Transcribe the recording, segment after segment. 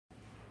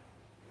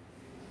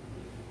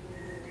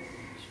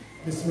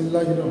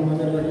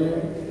बिस्मिल्लाहिर्रहमानिर्रहीम।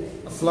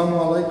 अस्सलामु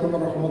आलैकुम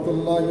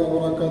रहमतुल्लाहि व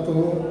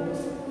बाराकातुहु।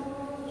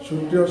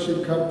 সুপ্রিয়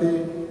শিক্ষার্থী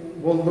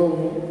বন্ধু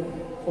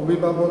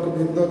অভিভাবক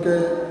বৃন্দকে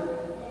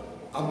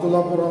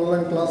আব্দুল্লাপুর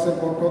অনলাইন ক্লাসের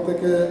পক্ষ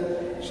থেকে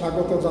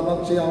স্বাগত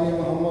জানাচ্ছি। আমি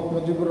মোহাম্মদ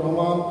মজিবুর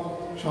রহমান,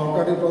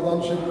 সহকারী প্রধান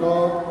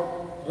শিক্ষক,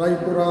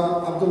 রায়পুরা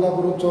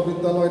আব্দুল্লাপুর উচ্চ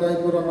বিদ্যালয়,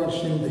 রায়পুরা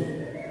নার্সিংদী।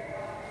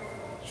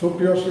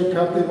 সুপ্রিয়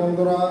শিক্ষার্থী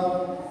বন্ধুরা,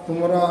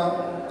 তোমরা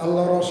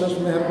আল্লাহর অশেষ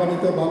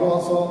মেহেরবানিতে ভালো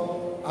আছো,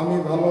 আমি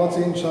ভালো আছি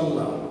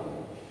ইনশাল্লাহ।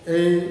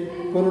 এই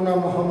করোনা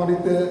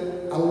মহামারীতে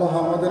আল্লাহ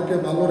আমাদেরকে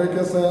ভালো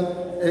রেখেছেন,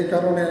 এই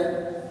কারণে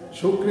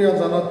শুকরিয়া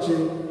জানাচ্ছি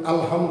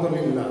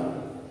আলহামদুলিল্লাহ।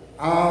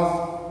 আজ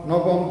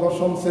নবম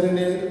দশম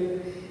শ্রেণীর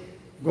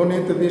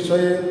গণিত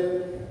বিষয়ের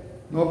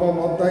নবম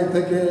অধ্যায়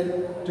থেকে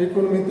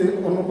ত্রিকোণমিতিক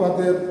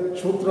অনুপাতের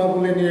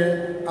সূত্রাবলী নিয়ে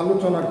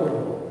আলোচনা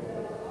করব।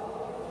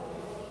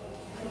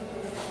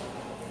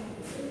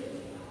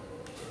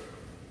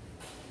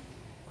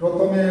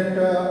 প্রথমে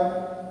একটা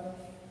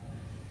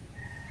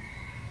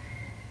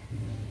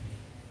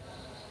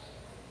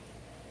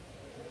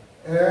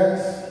x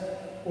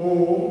ও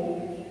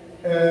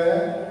a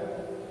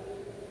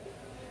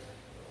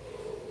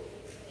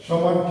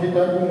সমান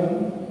থিটা গুণ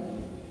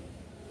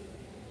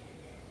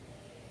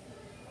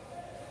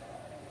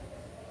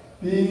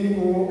p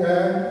ও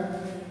n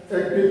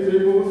একটি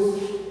ত্রিভুজ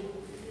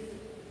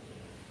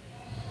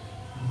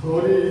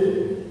ধরি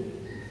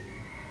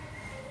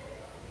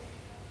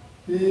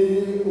p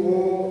ও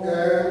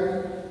n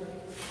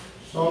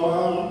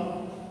সমান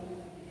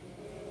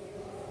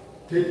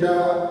থিটা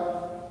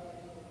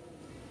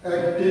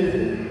একটি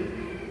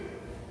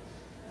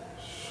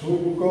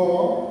সূক্ষ্ম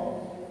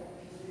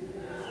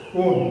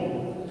কোণ।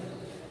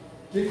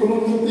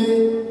 ত্রিকোণমিতি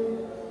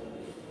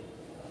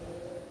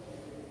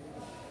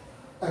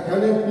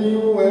এখানে পি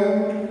ও এম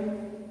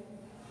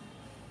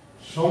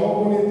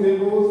সমকোণী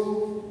ত্রিভুজ,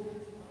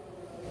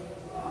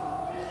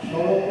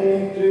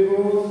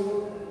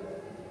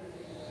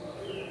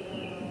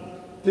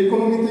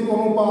 ত্রিকোণমিতিক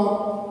অনুপাত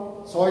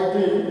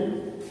 ৬টি,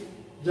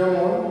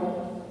 যেমন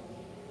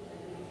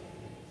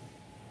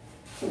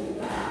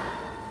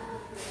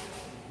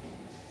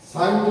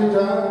sine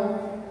theta,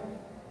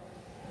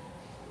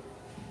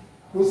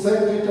 cosine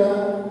theta,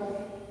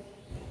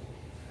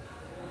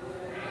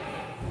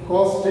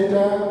 cos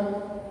theta,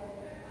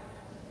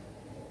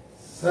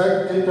 sec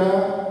theta,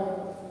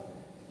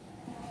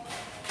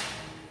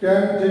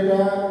 tan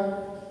theta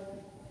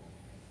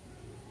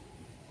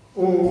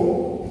ও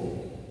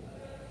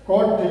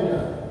কট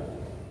থিটা।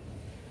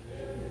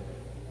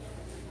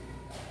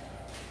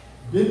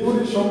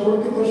 বিপরীত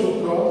সম্পর্কিত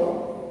সূত্র,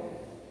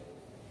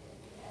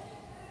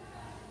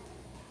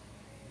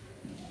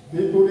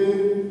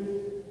 বিপরীত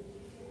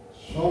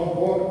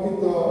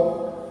সম্পর্কিত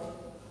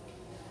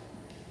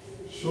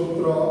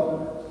সূত্র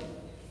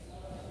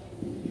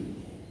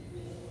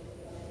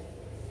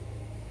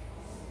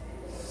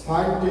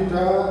sine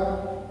theta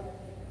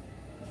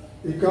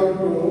equal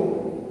to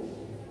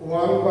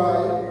 1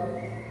 by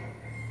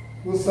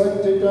cosine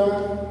theta,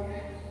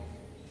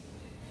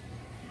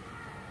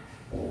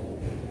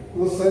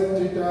 cosine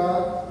theta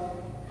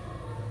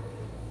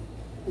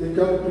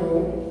equal to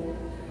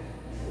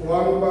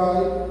 1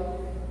 by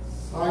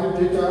sin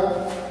theta,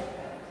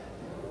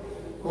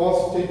 cos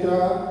theta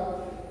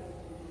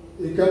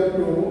equal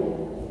to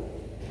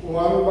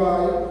 1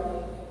 by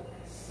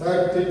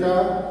sec theta,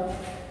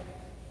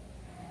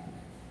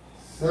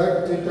 sec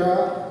theta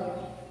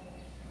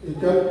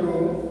equal to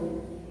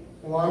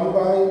 1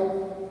 by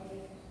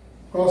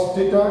cos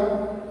theta.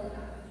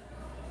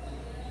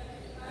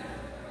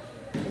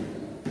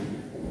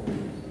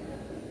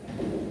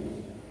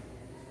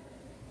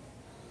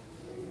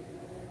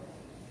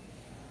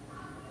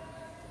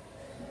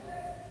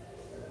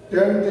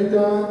 Tan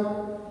theta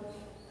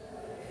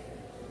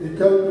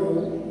equal to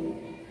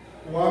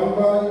 1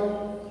 by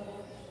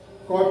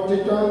cot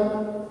theta,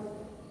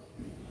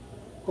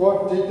 cot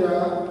theta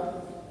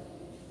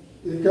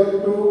equal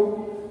to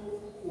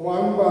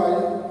 1 by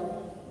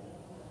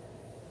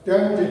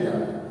tan theta.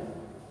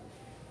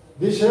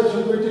 বিশেষ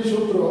দুইটি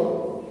সূত্র,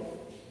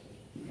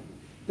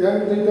 tan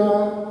theta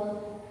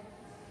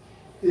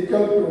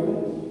equal to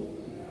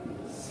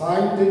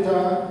sin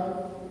theta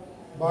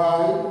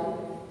by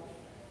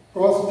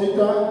cos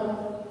theta,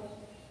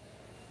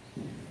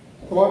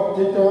 cot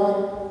theta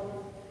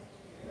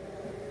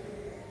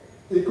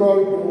equal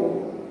to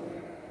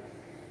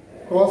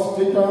cos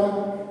theta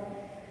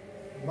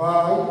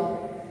by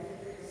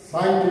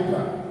sin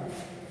theta।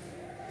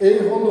 এই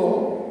হলো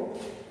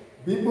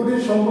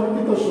বিপরীত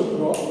সম্পর্কিত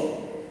সূত্র।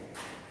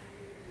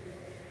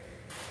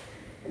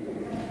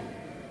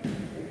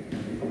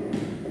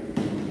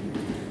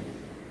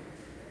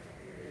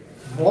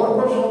 বর্গ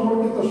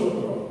সম্পর্কিত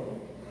সূত্র,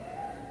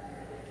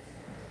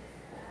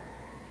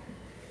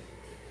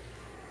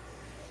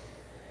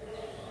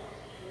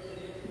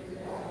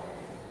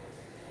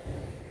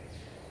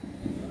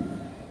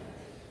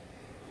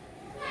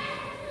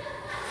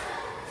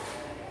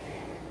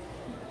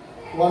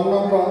 one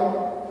number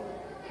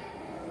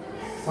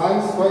sin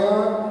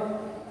square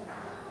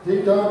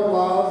theta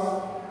plus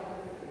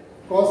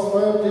cos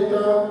square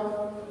theta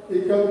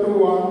equal to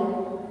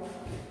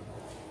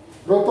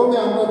 1 প্রথমে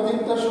আমরা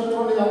তিনটা সূত্র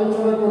নিয়ে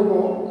আলোচনা করব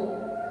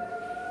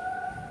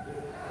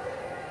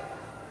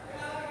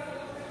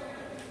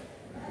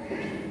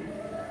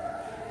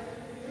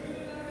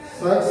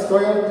sec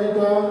square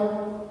theta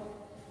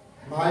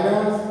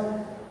minus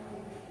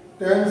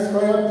tan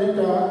square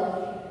theta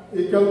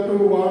equal to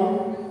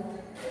 1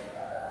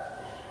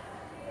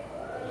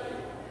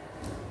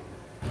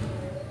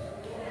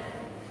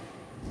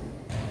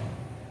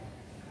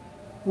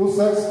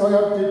 cosec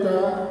square theta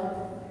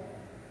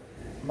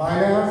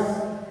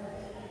minus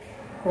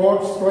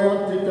cot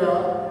square theta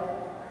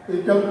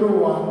equal to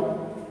 1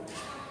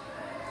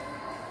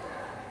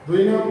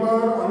 দুই নম্বর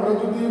আমরা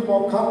যদি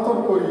পক্ষান্তর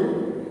করি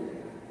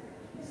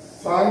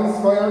sin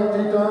square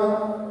theta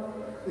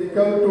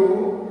equal to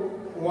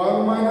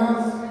 1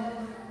 minus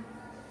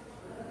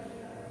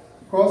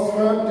cos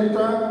square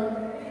theta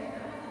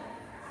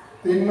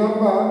তিন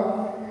নম্বর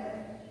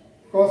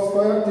cos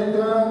square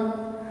theta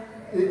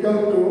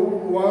equal to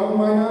 1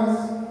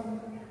 minus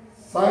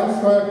sin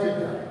square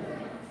theta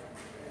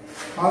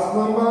first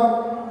number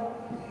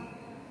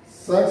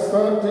sec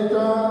square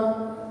theta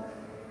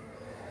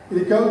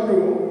equal to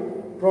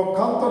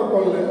পক্ষান্তর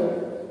করলে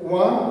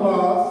 1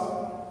 plus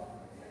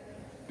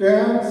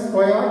tan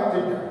square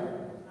theta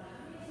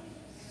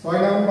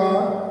 6 number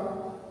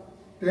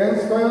tan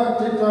square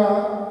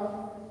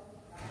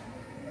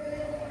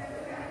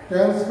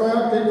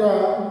theta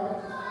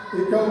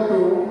equal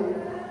to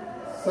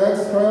sec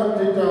square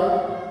theta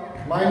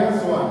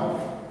minus 1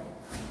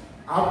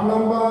 8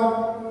 number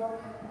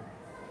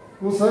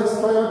cosec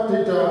square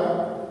theta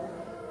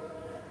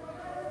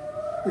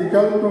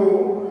equal to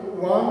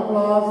 1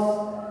 plus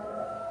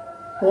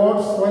cot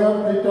square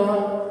theta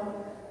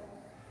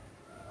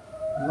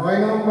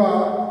 9 number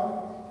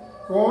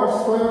cot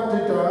square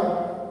theta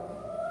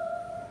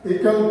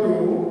equal to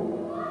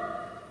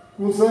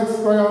cosec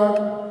square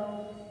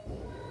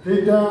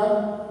theta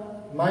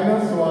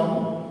minus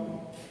 1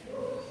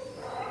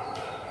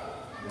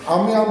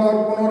 আমি আবার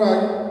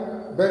পুনরায়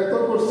ব্যক্ত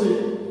করছি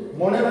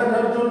মনে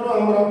রাখার জন্য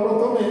আমরা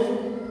প্রথমে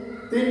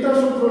তিনটা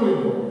সূত্র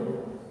লিখব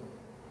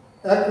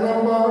 1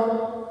 নম্বর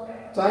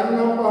 4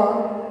 নম্বর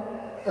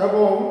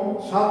এবং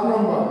 7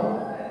 নম্বর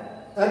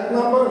 1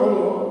 নম্বর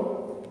হলো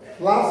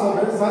প্লাস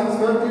হবে sin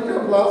square theta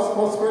plus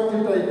cos square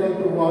theta equal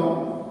to 1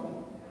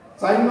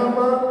 4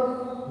 number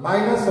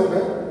minus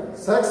হবে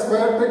sec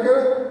square থেকে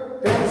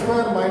tan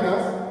square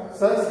minus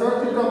sec square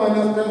theta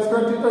minus tan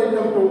square theta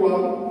equal to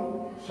 1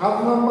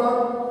 7 number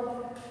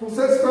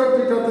cosec square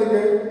theta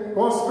থেকে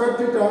cos square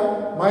theta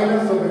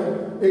minus হবে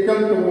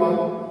equal to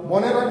 1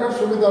 মনে রাখার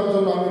সুবিধার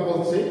জন্য আমি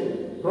বলছি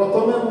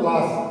প্রথমে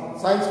plus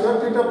sin square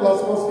theta plus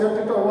cos square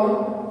theta 1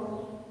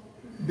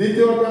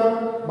 দ্বিতীয়টা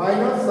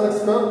minus sec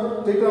square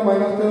theta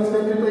minus tan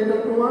square theta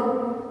equal to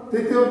 1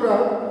 তৃতীয়টা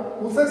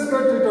cosec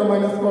square theta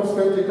minus cos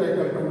square theta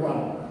equal to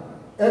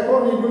 1 এখন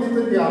এগুলি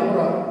থেকে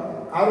আমরা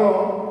আরো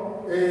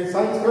এই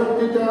sin square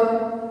theta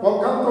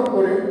পক্ষান্তর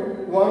করে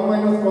 1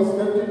 minus cos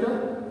square theta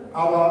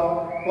আবার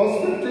cos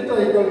square theta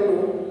equal to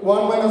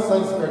 1 minus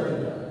sin square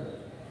theta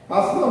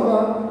পাঁচ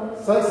নম্বর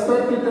sec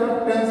square theta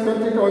tan square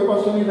theta ওই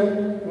পাশে নিলে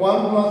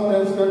 1 plus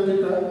tan square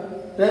theta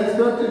tan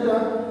square theta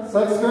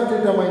sec square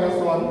theta minus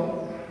 1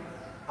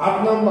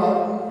 8 number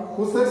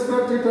cosec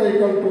square theta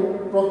equal to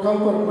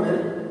পক্ষান্তর করে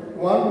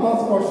 1 plus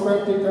cos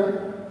square theta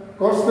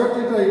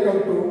equal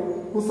to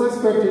cosec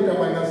square theta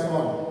minus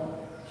 1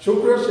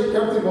 সুপ্রিয়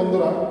শিক্ষার্থী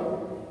বন্ধুরা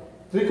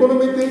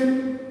ত্রিকোণমিতি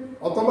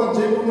অথবা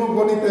যে কোনো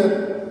গণিতের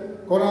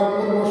করার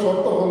পূর্ব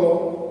শর্ত হলো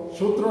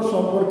সূত্র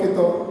সম্পর্কিত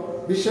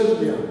বিশেষ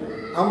জ্ঞান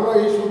আমরা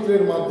এই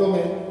সূত্রের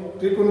মাধ্যমে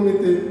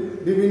ত্রিকোণমিতির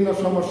বিভিন্ন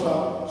সমস্যা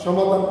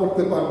সমাধান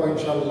করতে পারবো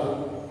ইনশাআল্লাহ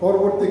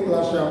পরবর্তী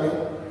ক্লাসে আমি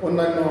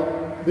অন্যান্য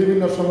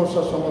বিভিন্ন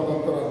সমস্যার সমাধান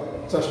করার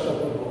চেষ্টা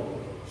করব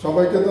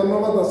সবাইকে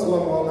ধন্যবাদ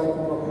আসসালামু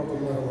আলাইকুম